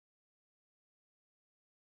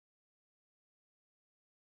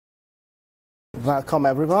Welcome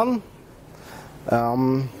everyone.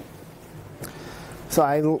 So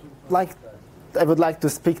I would like to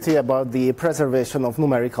speak to you about the preservation of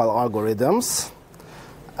numerical algorithms.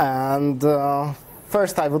 And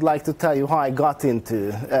first I would like to tell you how I got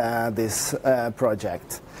into this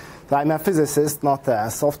project. So I'm a physicist, not a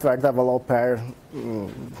software developer,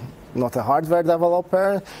 not a hardware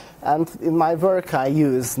developer. And in my work I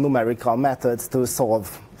use numerical methods to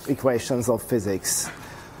solve equations of physics.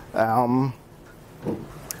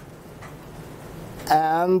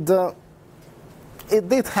 It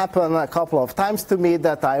did happen a couple of times to me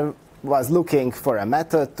that I was looking for a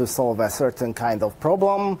method to solve a certain kind of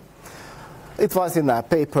problem. It was in a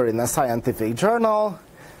paper in a scientific journal,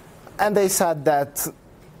 and they said that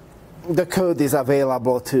the code is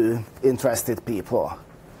available to interested people.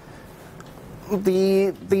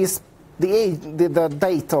 The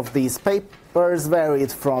date of these papers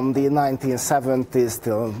varied from the 1970s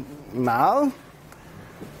till now.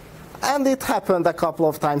 And it happened a couple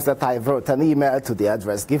of times that I wrote an email to the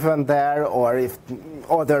address given there, or if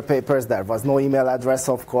other papers there was no email address,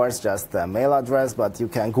 of course, just a mail address, but you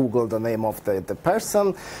can Google the name of the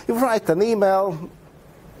person. You write an email,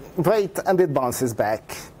 wait, and it bounces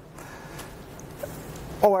back.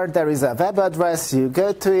 Or there is a web address, you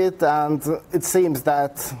go to it, and it seems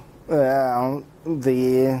that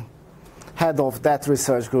the head of that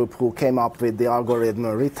research group who came up with the algorithm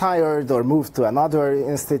retired or moved to another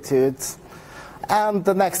institute. And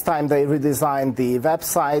the next time they redesigned the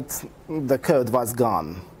website, the code was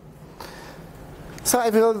gone. So I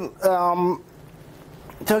will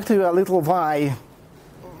talk to you a little why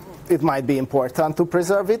it might be important to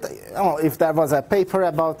preserve it. If there was a paper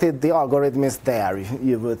about it, the algorithm is there,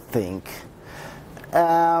 you would think.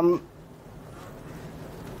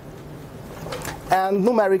 And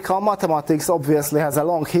numerical mathematics obviously has a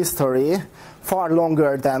long history, far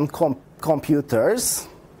longer than computers.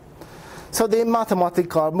 So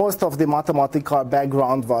most of the mathematical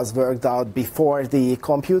background was worked out before the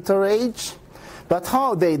computer age. But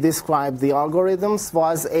how they described the algorithms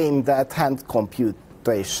was aimed at hand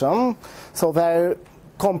computation. So where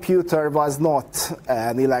computer was not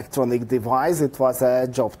an electronic device, it was a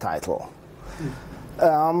job title.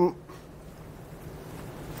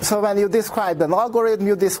 So when you describe an algorithm,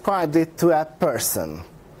 you described it to a person.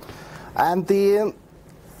 And the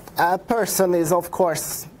person is, of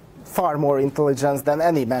course, far more intelligent than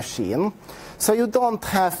any machine. So you don't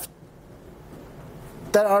have,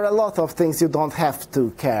 there are a lot of things you don't have to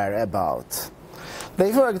care about.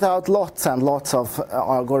 They worked out lots and lots of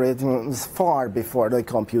algorithms far before the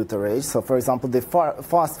computer age. So for example, the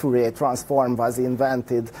fast Fourier transform was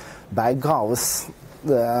invented by Gauss,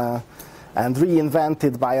 and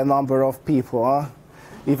reinvented by a number of people.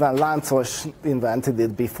 Even Lantos invented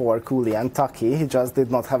it before Cooley and Tukey. He just did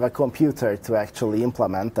not have a computer to actually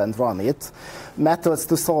implement and run it. Methods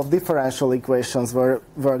to solve differential equations were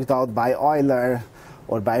worked out by Euler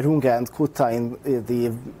or by Runge and Kutta in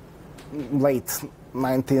the late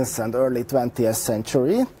 19th and early 20th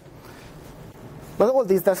century. But all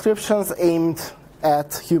these descriptions aimed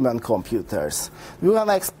at human computers. You can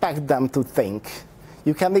expect them to think.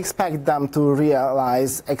 You can expect them to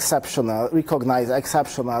recognize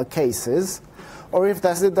exceptional cases, or if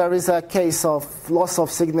there is a case of loss of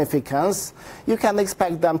significance, you can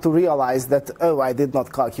expect them to realize that, oh, I did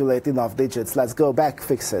not calculate enough digits, let's go back,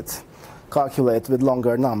 fix it, calculate with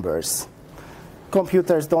longer numbers.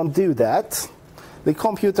 Computers don't do that. The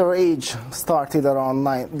computer age started around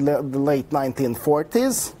the late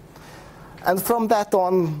 1940s, and from that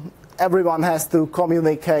on, everyone has to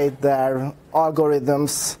communicate their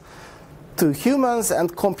algorithms to humans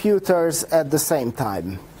and computers at the same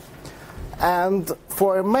time. And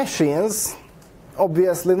for machines,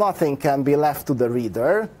 obviously nothing can be left to the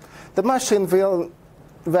reader. The machine will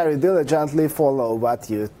very diligently follow what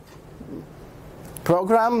you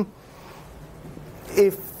program.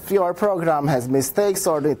 If your program has mistakes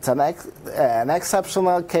or it's an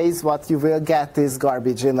exceptional case, what you will get is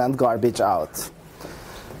garbage in and garbage out.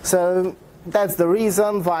 So that's the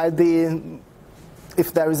reason why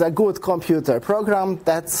if there is a good computer program,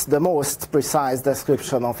 that's the most precise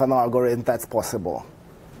description of an algorithm that's possible.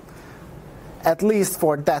 At least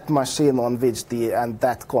for that machine on which and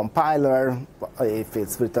that compiler, if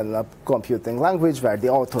it's written in a computing language where the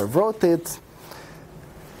author wrote it,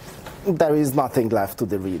 there is nothing left to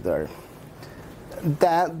the reader.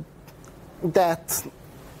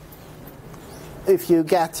 If you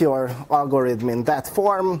get your algorithm in that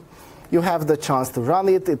form, you have the chance to run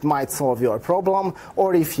it. It might solve your problem.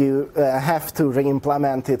 Or if you have to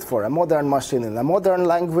re-implement it for a modern machine in a modern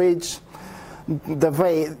language, the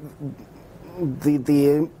way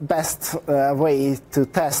the best way to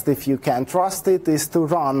test if you can trust it is to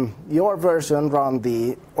run your version, run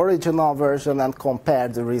the original version, and compare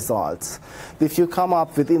the results. If you come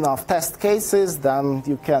up with enough test cases, then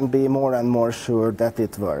you can be more and more sure that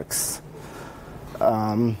it works.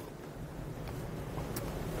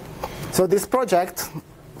 So this project,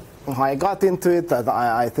 I got into it, and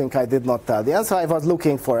I think I did not tell the answer. I was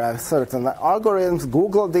looking for a certain algorithm,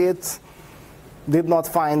 Googled it, did not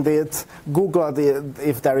find it, Googled it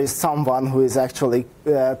if there is someone who is actually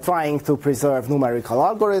trying to preserve numerical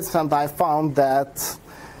algorithms, and I found that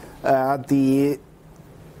the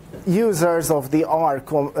users of the R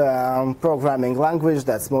programming language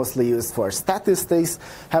that's mostly used for statistics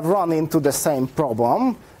have run into the same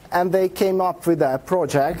problem, and they came up with a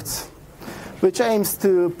project which aims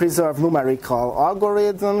to preserve numerical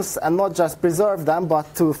algorithms, and not just preserve them,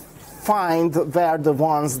 but to find where the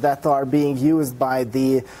ones that are being used by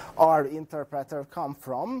the R interpreter come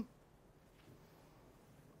from,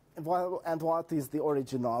 and what is the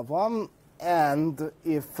original one, and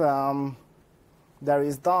if there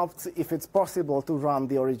is doubt, if it's possible to run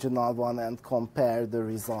the original one and compare the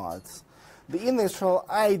results. The initial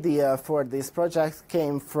idea for this project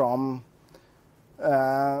came from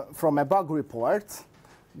a bug report,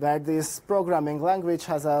 where this programming language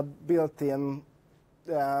has a built-in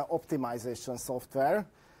optimization software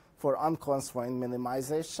for unconstrained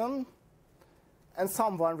minimization, and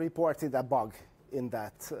someone reported a bug in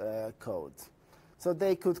that code. So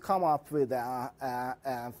they could come up with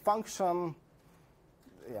a function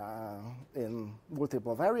in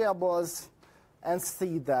multiple variables and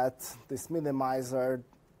see that this minimizer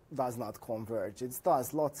does not converge. It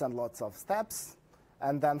does lots and lots of steps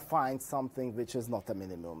and then finds something which is not a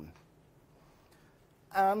minimum.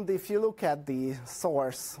 And if you look at the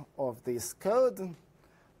source of this code,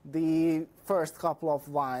 the first couple of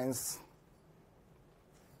lines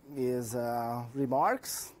is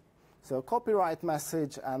remarks, so copyright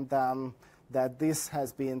message, and then that this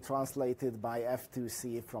has been translated by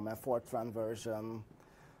F2C from a Fortran version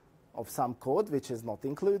of some code which is not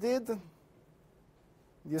included.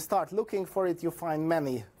 You start looking for it, you find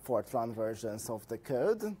many Fortran versions of the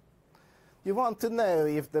code. You want to know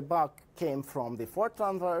if the bug came from the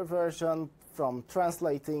Fortran version, from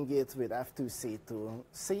translating it with F2C to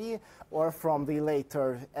C, or from the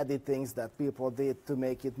later editings that people did to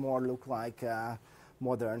make it more look like a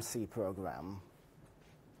modern C program.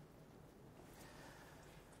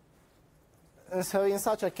 And so in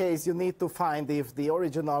such a case, you need to find if the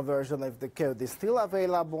original version of the code is still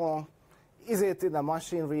available. Is it in a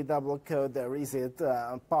machine-readable code, or is it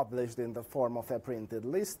published in the form of a printed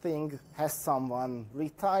listing? Has someone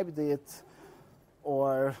retyped it,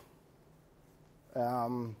 or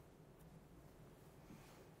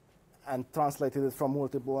and translated it from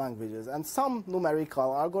multiple languages? And some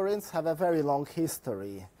numerical algorithms have a very long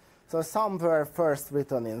history. So some were first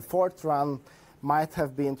written in Fortran, might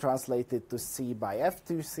have been translated to C by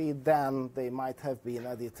F2C, then they might have been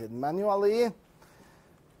edited manually.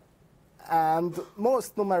 And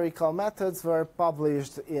most numerical methods were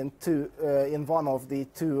published in one of the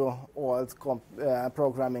two old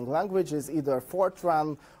programming languages, either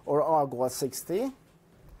Fortran or Algol 60.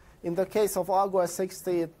 In the case of Algol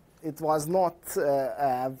 60, it was not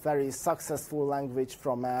a very successful language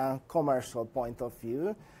from a commercial point of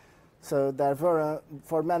view. So there were,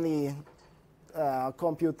 for many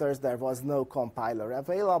computers, there was no compiler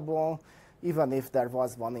available. Even if there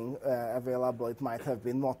was one available, it might have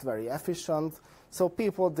been not very efficient. So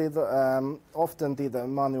people often did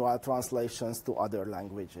manual translations to other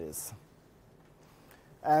languages.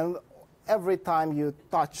 And every time you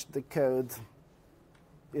touch the code,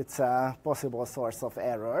 it's a possible source of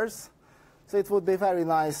errors. So it would be very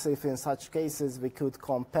nice if in such cases we could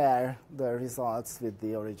compare the results with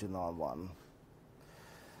the original one.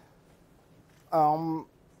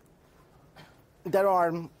 There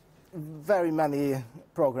are very many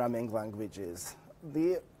programming languages.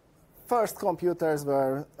 The first computers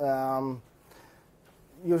were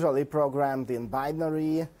usually programmed in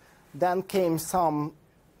binary. Then came some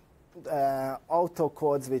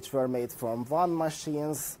autocodes which were made from one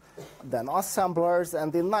machines, then assemblers,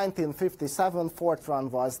 and in 1957 Fortran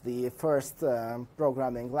was the first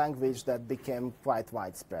programming language that became quite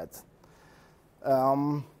widespread.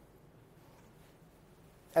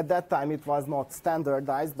 At that time, it was not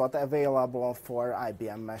standardized, but available for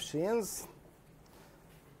IBM machines.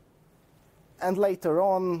 And later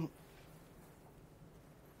on,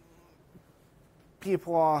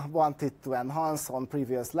 people wanted to enhance on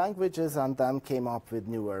previous languages and then came up with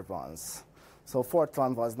newer ones. So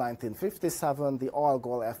Fortran was 1957. The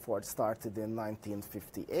Algol effort started in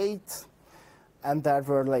 1958. And there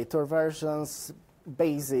were later versions.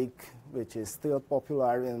 BASIC, which is still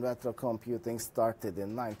popular in retro computing, started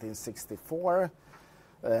in 1964.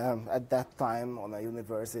 At that time on a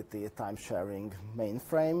university time-sharing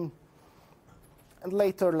mainframe. And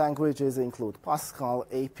later languages include Pascal,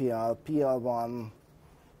 APL, PL1,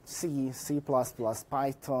 C, C++,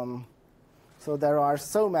 Python. So there are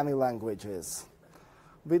so many languages.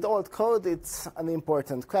 With old code, it's an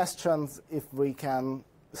important question if we can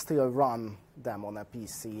still run them on a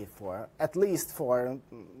PC for, at least for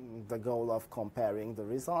the goal of comparing the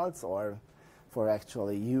results or for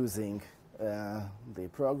actually using the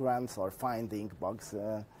programs or finding bugs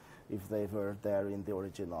if they were there in the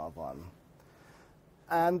original one.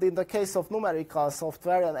 And in the case of numerical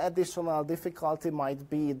software, an additional difficulty might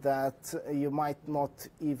be that you might not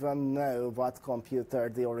even know what computer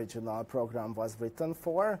the original program was written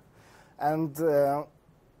for. And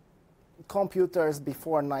computers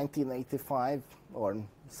before 1985, or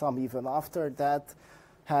some even after that,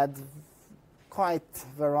 had quite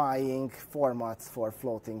varying formats for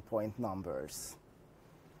floating point numbers.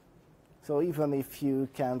 So even if you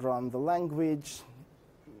can run the language,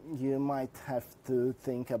 you might have to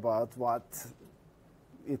think about what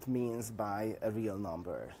it means by a real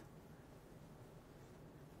number.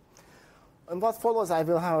 And what follows, I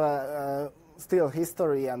will have a still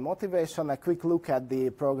history and motivation, a quick look at the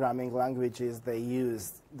programming languages they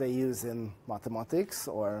use in mathematics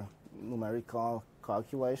or numerical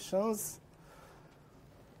calculations.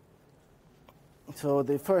 So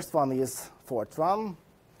the first one is Fortran,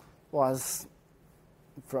 was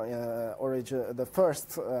the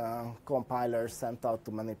first compilers sent out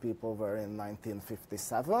to many people were in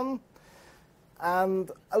 1957.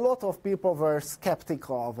 And a lot of people were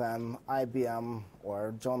skeptical when IBM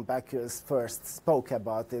or John Bacchus first spoke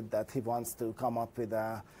about it, that he wants to come up with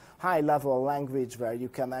a high-level language where you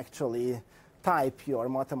can actually type your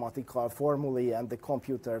mathematical formulae and the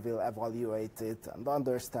computer will evaluate it and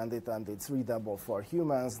understand it, and it's readable for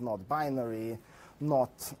humans, not binary,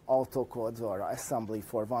 not autocode or assembly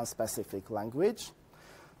for one specific language.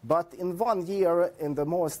 But in 1 year, in the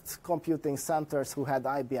most computing centers who had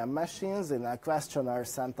IBM machines, in a questionnaire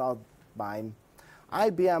sent out by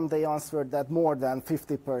IBM, they answered that more than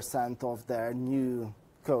 50% of their new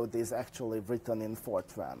code is actually written in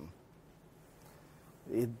Fortran.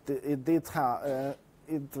 It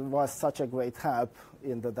was such a great help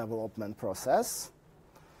in the development process.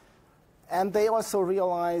 And they also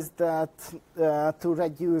realized that to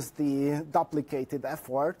reduce the duplicated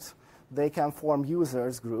effort, they can form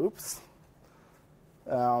users groups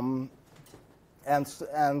and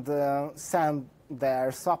send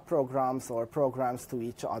their subprograms or programs to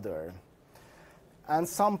each other. And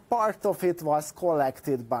some part of it was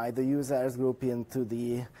collected by the users group into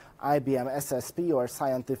the IBM SSP or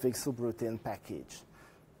scientific subroutine package.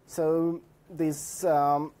 So this,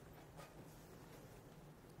 from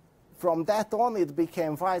that on, it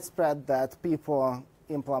became widespread that people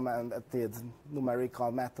implemented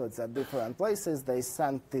numerical methods at different places. They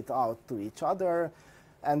sent it out to each other,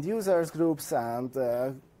 and users groups and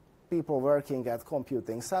people working at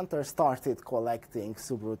computing centers started collecting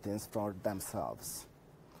subroutines for themselves.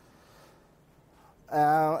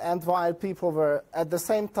 And while people were, at the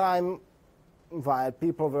same time, while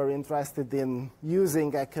people were interested in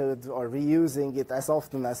using a code or reusing it as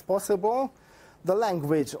often as possible, the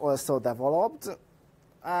language also developed,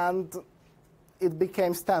 and it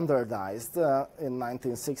became standardized in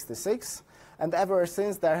 1966. And ever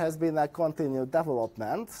since, there has been a continued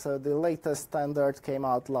development. So the latest standard came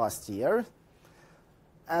out last year.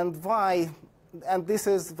 And why? And this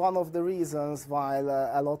is one of the reasons why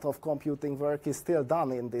a lot of computing work is still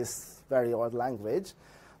done in this very old language,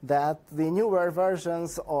 that the newer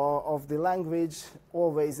versions of the language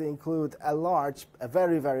always include a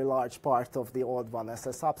very, very large part of the old one as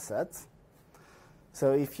a subset.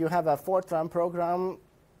 So if you have a Fortran program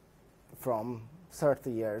from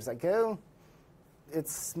 30 years ago,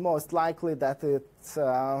 it's most likely that it's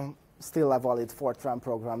still a valid Fortran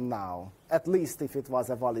program now, at least if it was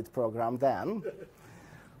a valid program then.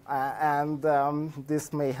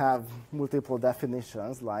 This may have multiple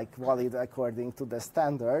definitions, like valid according to the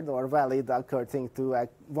standard or valid according to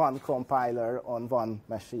one compiler on one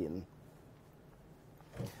machine.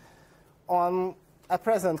 On a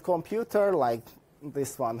present computer, like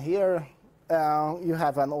this one here, you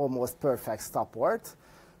have an almost perfect stop port.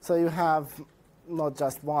 So you have not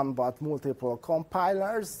just one, but multiple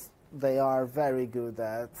compilers. They are very good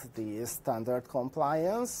at the standard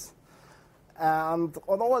compliance. And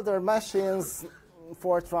on older machines,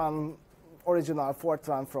 Fortran original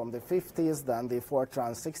Fortran from the 50s, then the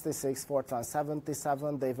Fortran 66, Fortran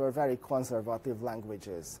 77, they were very conservative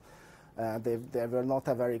languages. They were not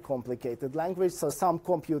a very complicated language, so some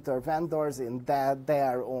computer vendors in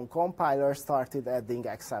their own compiler started adding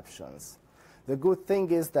exceptions. The good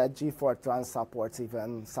thing is that G-Fortran supports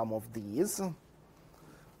even some of these,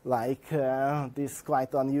 like this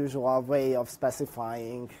quite unusual way of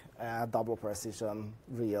specifying double precision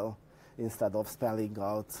real instead of spelling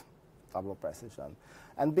out double precision.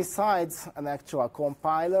 And besides an actual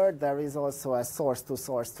compiler, there is also a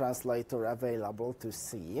source-to-source translator available to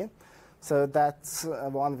C. So that's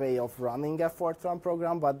one way of running a Fortran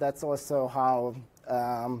program, but that's also how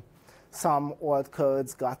some old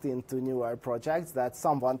codes got into newer projects, that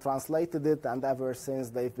someone translated it, and ever since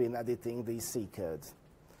they've been editing the C code.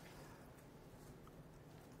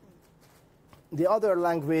 The other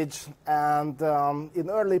language, and in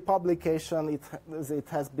early publication, it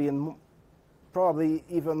has been probably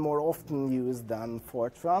even more often used than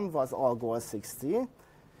Fortran, was Algol 60.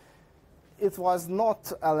 It was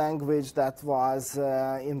not a language that was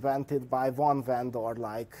invented by one vendor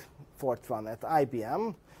like Fortran at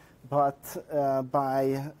IBM, but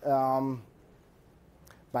by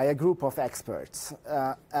a group of experts.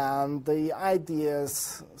 And the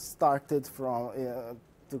ideas started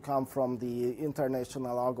to come from the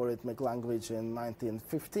International Algorithmic Language in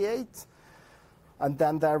 1958. And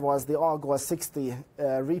then there was the Algol 60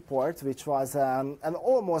 report, which was an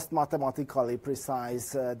almost mathematically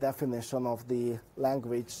precise definition of the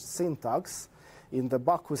language syntax in the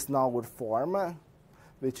Bacchus-Naur form,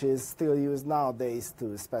 which is still used nowadays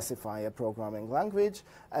to specify a programming language.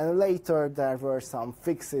 And later there were some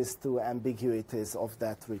fixes to ambiguities of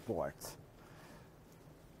that report.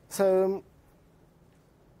 So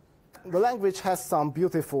the language has some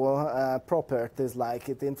beautiful properties, like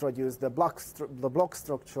it introduced the block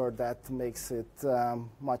structure that makes it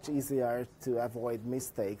much easier to avoid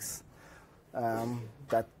mistakes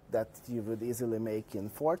that you would easily make in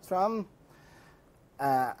Fortran,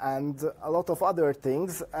 and a lot of other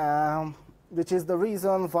things, which is the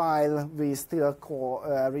reason why we still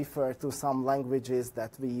refer to some languages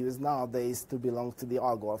that we use nowadays to belong to the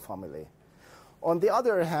Algol family. On the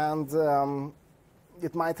other hand,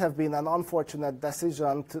 it might have been an unfortunate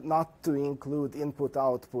decision not to include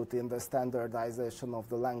input-output in the standardization of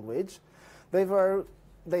the language.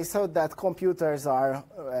 They saw that computers are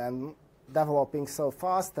developing so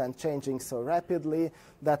fast and changing so rapidly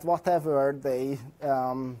that whatever they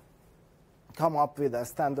come up with a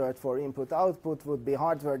standard for input-output would be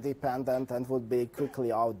hardware-dependent and would be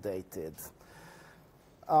quickly outdated.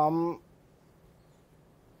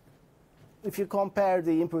 If you compare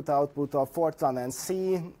the input-output of Fortran and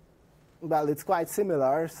C, well, it's quite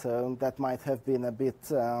similar, so that might have been a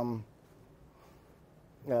bit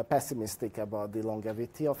pessimistic about the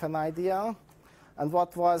longevity of an idea. And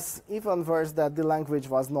what was even worse, that the language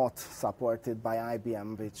was not supported by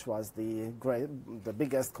IBM, which was the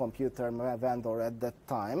biggest computer vendor at that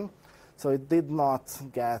time, so it did not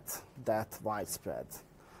get that widespread.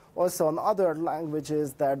 Also, in other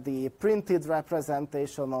languages, that the printed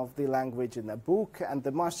representation of the language in a book and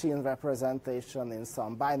the machine representation in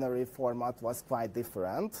some binary format was quite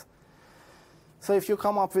different. So if you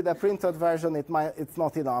come up with a printed version, it's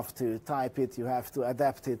not enough to type it. You have to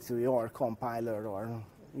adapt it to your compiler or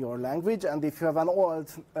your language. And if you have an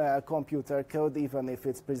old computer code, even if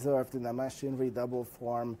it's preserved in a machine-readable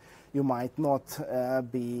form, you might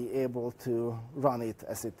not be able to run it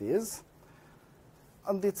as it is.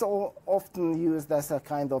 And it's often used as a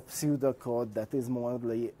kind of pseudocode that is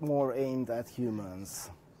more aimed at humans.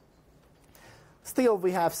 Still,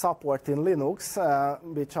 we have support in Linux,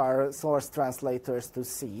 which are source translators to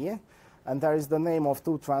C. And there is the name of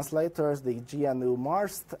two translators, the GNU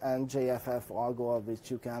Marst and JFF Algol, which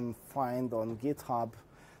you can find on GitHub.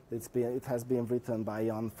 It has been written by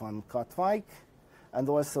Jan van Katwijk. And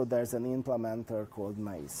also there's an implementer called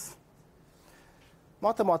Mace.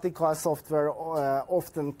 Mathematical software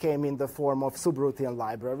often came in the form of subroutine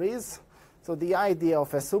libraries. So the idea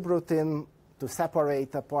of a subroutine to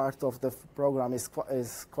separate a part of the program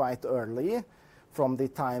is quite early, from the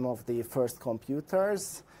time of the first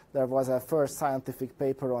computers. There was a first scientific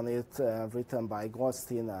paper on it written by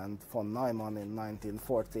Goldstein and von Neumann in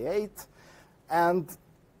 1948. And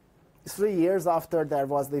 3 years after, there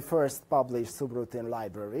was the first published subroutine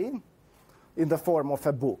library in the form of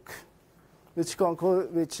a book, which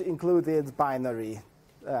included binary,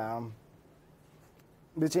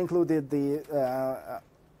 which included the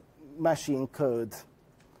machine code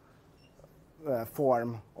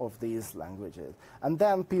form of these languages. And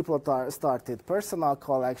then people started personal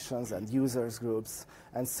collections and users groups,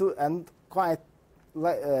 and quite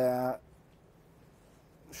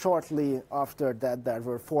shortly after that, there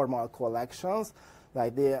were formal collections,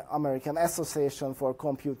 like the American Association for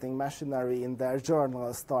Computing Machinery in their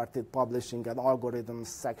journal started publishing an algorithms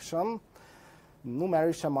section,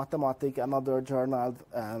 Numerische Mathematik, another journal,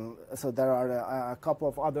 and so there are a couple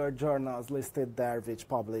of other journals listed there which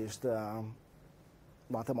published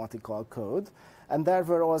mathematical code. And there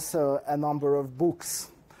were also a number of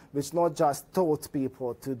books which not just taught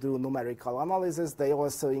people to do numerical analysis, they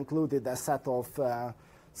also included a set of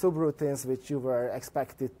subroutines which you were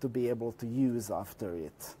expected to be able to use after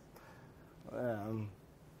it.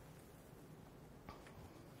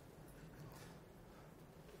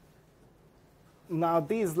 Now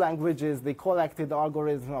these languages, the collected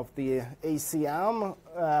algorithm of the ACM,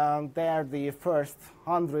 there the first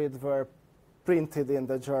 100 were printed in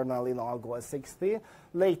the journal in Algol 60.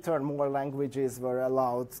 Later, more languages were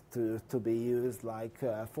allowed to be used, like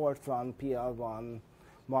Fortran, PL1,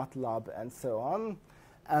 MATLAB, and so on.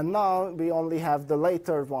 And now we only have the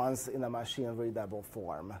later ones in a machine-readable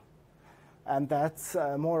form. And that's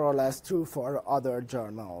more or less true for other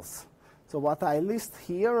journals. So what I list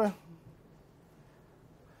here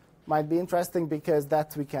might be interesting because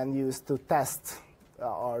that we can use to test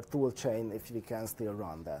our toolchain if we can still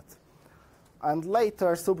run that. And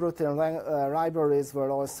later, subroutine libraries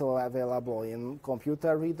were also available in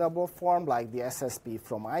computer-readable form, like the SSP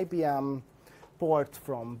from IBM, Port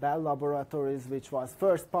from Bell Laboratories, which was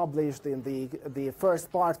first published in the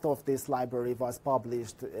first part of this library was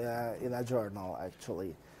published in a journal,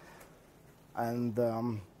 actually. And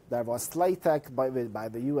there was SLATEC by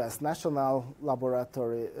the US National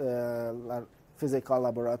Laboratory, Physical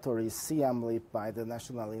Laboratory, CMLIP by the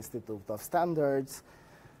National Institute of Standards,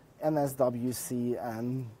 NSWC,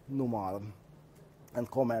 and NUMAL,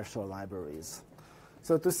 and commercial libraries.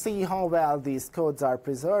 So to see how well these codes are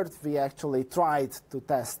preserved, we actually tried to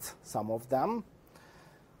test some of them.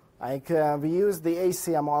 Like we used the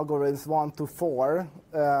ACM algorithms 1 to 4,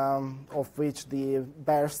 of which the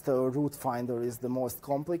Bairstow root finder is the most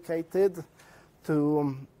complicated,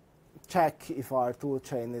 to check if our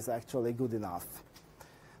toolchain is actually good enough.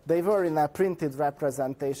 They were in a printed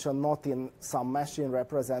representation, not in some machine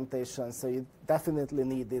representation, so you definitely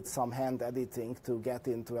needed some hand editing to get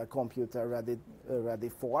into a computer-ready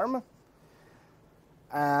form.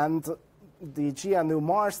 And the GNU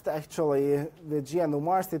Marst,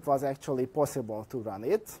 it was actually possible to run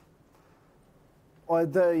it.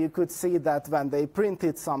 Although you could see that when they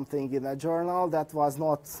printed something in a journal, that was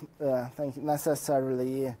not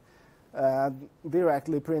necessarily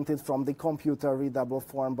directly printed from the computer-readable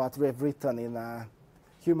form, but written in a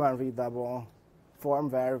human-readable form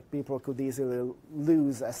where people could easily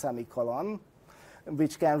lose a semicolon,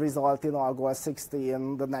 which can result in Algol 60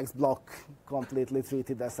 in the next block completely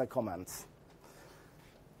treated as a comment.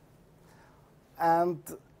 And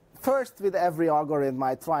first, with every algorithm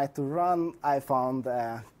I tried to run, I found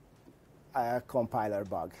a compiler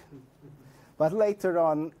bug. But later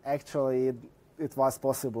on, actually, it was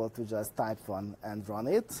possible to just type one and run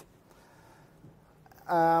it.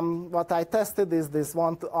 What I tested is this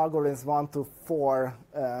algorithms 1 to 4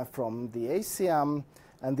 from the ACM,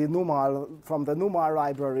 and from the NUMAL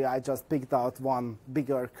library, I just picked out one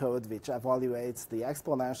bigger code which evaluates the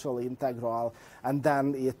exponential integral and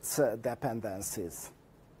then its dependencies.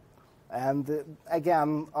 And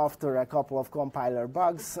again, after a couple of compiler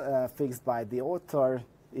bugs fixed by the author,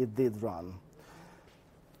 it did run.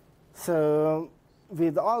 So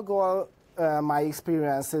with Algol, my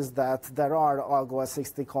experience is that there are Algol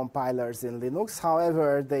 60 compilers in Linux.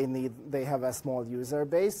 However, they have a small user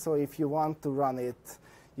base. So if you want to run it,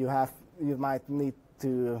 you might need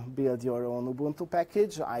to build your own Ubuntu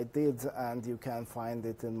package. I did, and you can find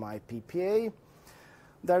it in my PPA.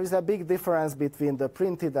 There is a big difference between the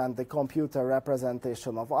printed and the computer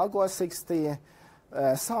representation of Algol 60.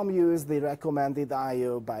 Some use the recommended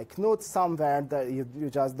I/O by Knut. Somewhere you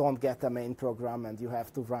just don't get a main program and you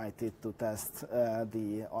have to write it to test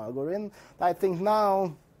the algorithm. I think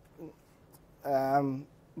now,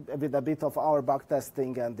 with a bit of our bug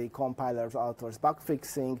testing and the compiler's author's bug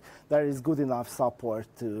fixing, there is good enough support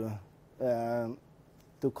to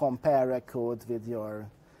compare a code with your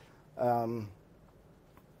own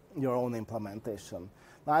implementation.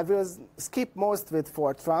 Now, I will skip most with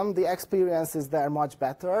Fortran. The experience is there much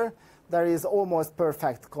better. There is almost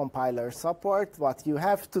perfect compiler support. What you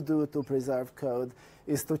have to do to preserve code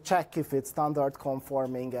is to check if it's standard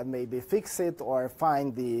conforming and maybe fix it, or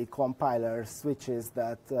find the compiler switches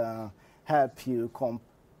that help you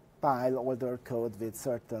compile older code with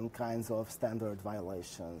certain kinds of standard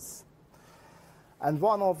violations. And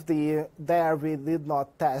one of there we did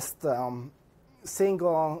not test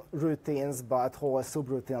single routines, but whole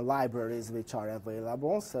subroutine libraries which are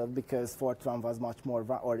available. So because Fortran was much more,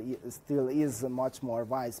 or still is much more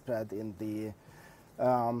widespread in the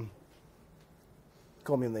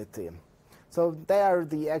community. So there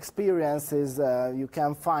the experience is you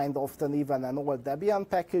can find often even an old Debian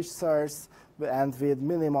package source, and with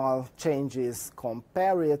minimal changes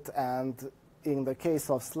compare it. And in the case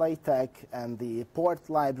of SlayTech and the port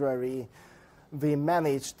library, we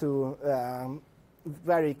managed to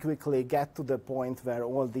very quickly get to the point where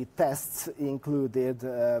all the tests included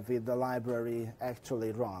with the library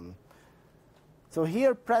actually run. So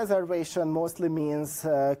here preservation mostly means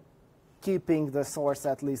keeping the source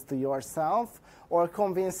at least to yourself, or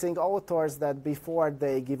convincing authors that before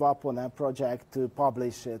they give up on a project to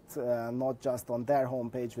publish it, not just on their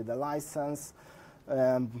homepage with a license,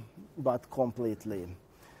 but completely.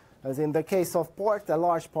 As in the case of port, a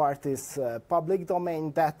large part is public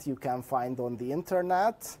domain that you can find on the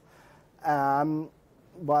internet,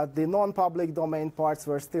 but the non-public domain parts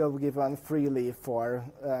were still given freely for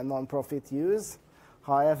non-profit use.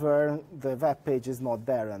 However, the web page is not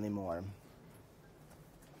there anymore.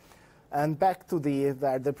 And back to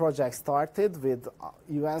where the project started with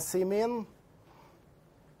UNCmin,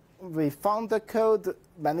 we found the code,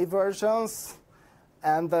 many versions,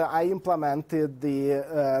 and I implemented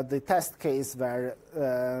the test case where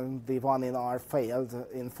the one in R failed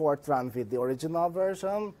in Fortran with the original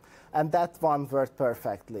version, and that one worked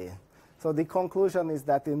perfectly. So the conclusion is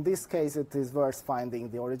that in this case it is worth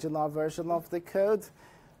finding the original version of the code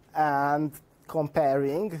and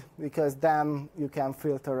comparing, because then you can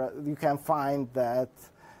filter, you can find that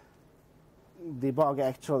the bug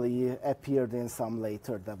actually appeared in some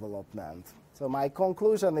later development. So my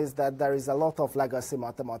conclusion is that there is a lot of legacy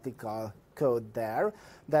mathematical code there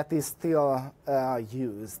that is still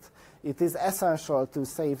used. It is essential to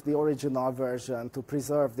save the original version to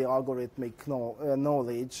preserve the algorithmic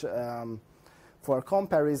knowledge for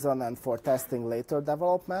comparison and for testing later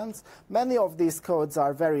developments. Many of these codes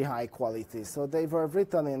are very high quality. So they were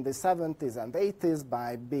written in the 70s and 80s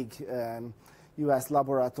by big US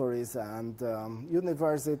laboratories and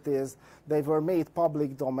universities. They were made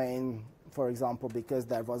public domain, for example, because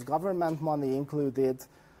there was government money included.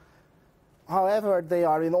 However, they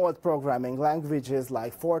are in old programming languages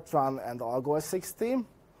like Fortran and Algol 60.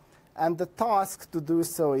 And the task to do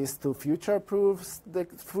so is to future-proof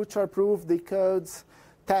the codes,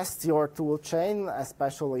 test your tool chain,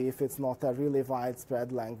 especially if it's not a really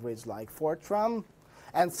widespread language like Fortran,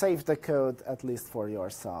 and save the code at least for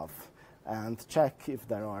yourself, and check if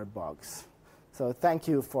there are bugs. So thank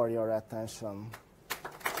you for your attention.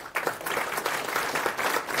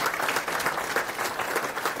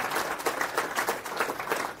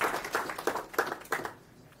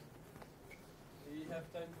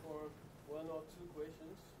 Time for one or two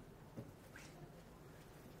questions.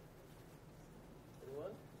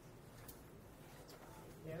 Anyone?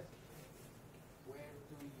 Yes. Where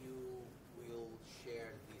do you will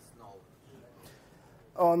share this knowledge?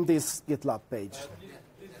 On this GitLab page.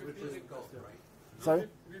 Please repeat the question. Right? Sorry?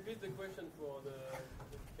 Repeat the question for the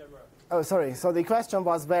camera. Oh, sorry. So the question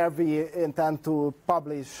was where we intend to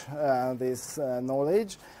publish this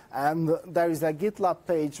knowledge. And there is a GitLab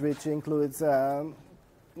page which includes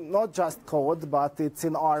not just code, but it's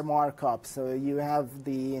in R markup. So you have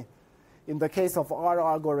in the case of R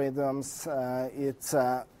algorithms, it's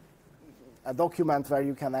a document where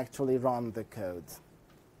you can actually run the code.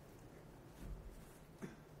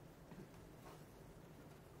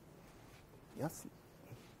 Yes?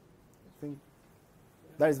 I think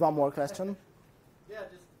there is one more question. Yeah,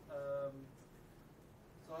 just so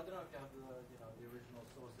I don't know if you have the original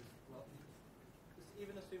sources. Well, just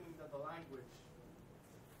even assuming that the language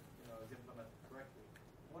is implemented correctly,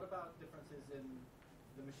 what about differences in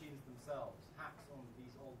the machines themselves, hacks on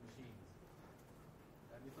these old machines?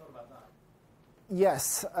 Have you thought about that?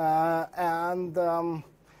 Yes, and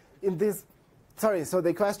in this, sorry, so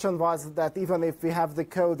the question was that even if we have the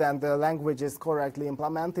code and the language is correctly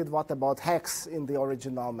implemented, what about hacks in the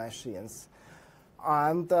original machines?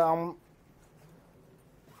 And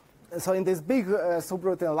so in these big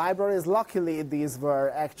subroutine libraries, luckily these were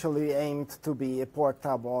actually aimed to be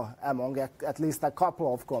portable among at least a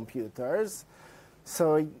couple of computers.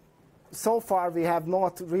 So far we have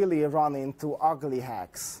not really run into ugly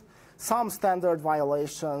hacks. Some standard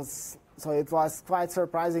violations, so it was quite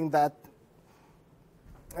surprising that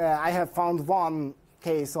I have found one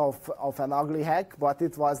case of an ugly hack, but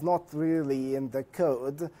it was not really in the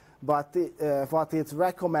code, but what it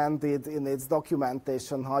recommended in its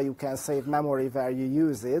documentation, how you can save memory where you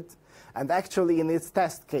use it, and actually in its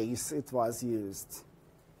test case it was used.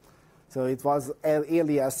 So it was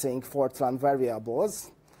aliasing Fortran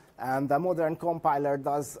variables, and the modern compiler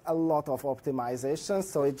does a lot of optimization,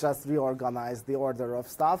 so it just reorganized the order of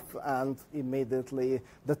stuff, and immediately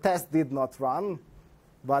the test did not run,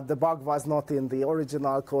 but the bug was not in the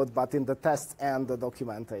original code, but in the tests and the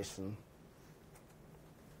documentation.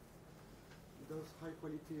 Those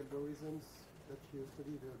high-quality algorithms that you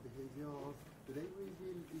study the behavior of, do they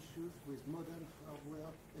reveal issues with modern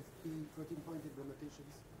hardware, FP floating-point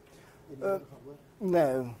implementations in modern hardware?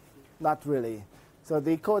 No, not really. So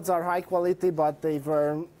the codes are high quality, but they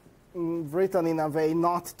were written in a way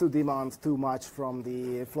not to demand too much from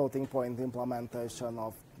the floating-point implementation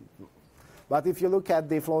of. But if you look at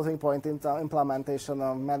the floating-point implementation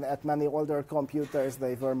at many older computers,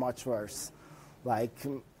 they were much worse. Like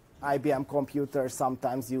IBM computers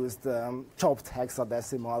sometimes used chopped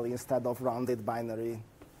hexadecimal instead of rounded binary.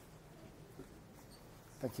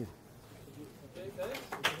 Thank you. Okay,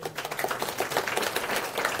 thanks.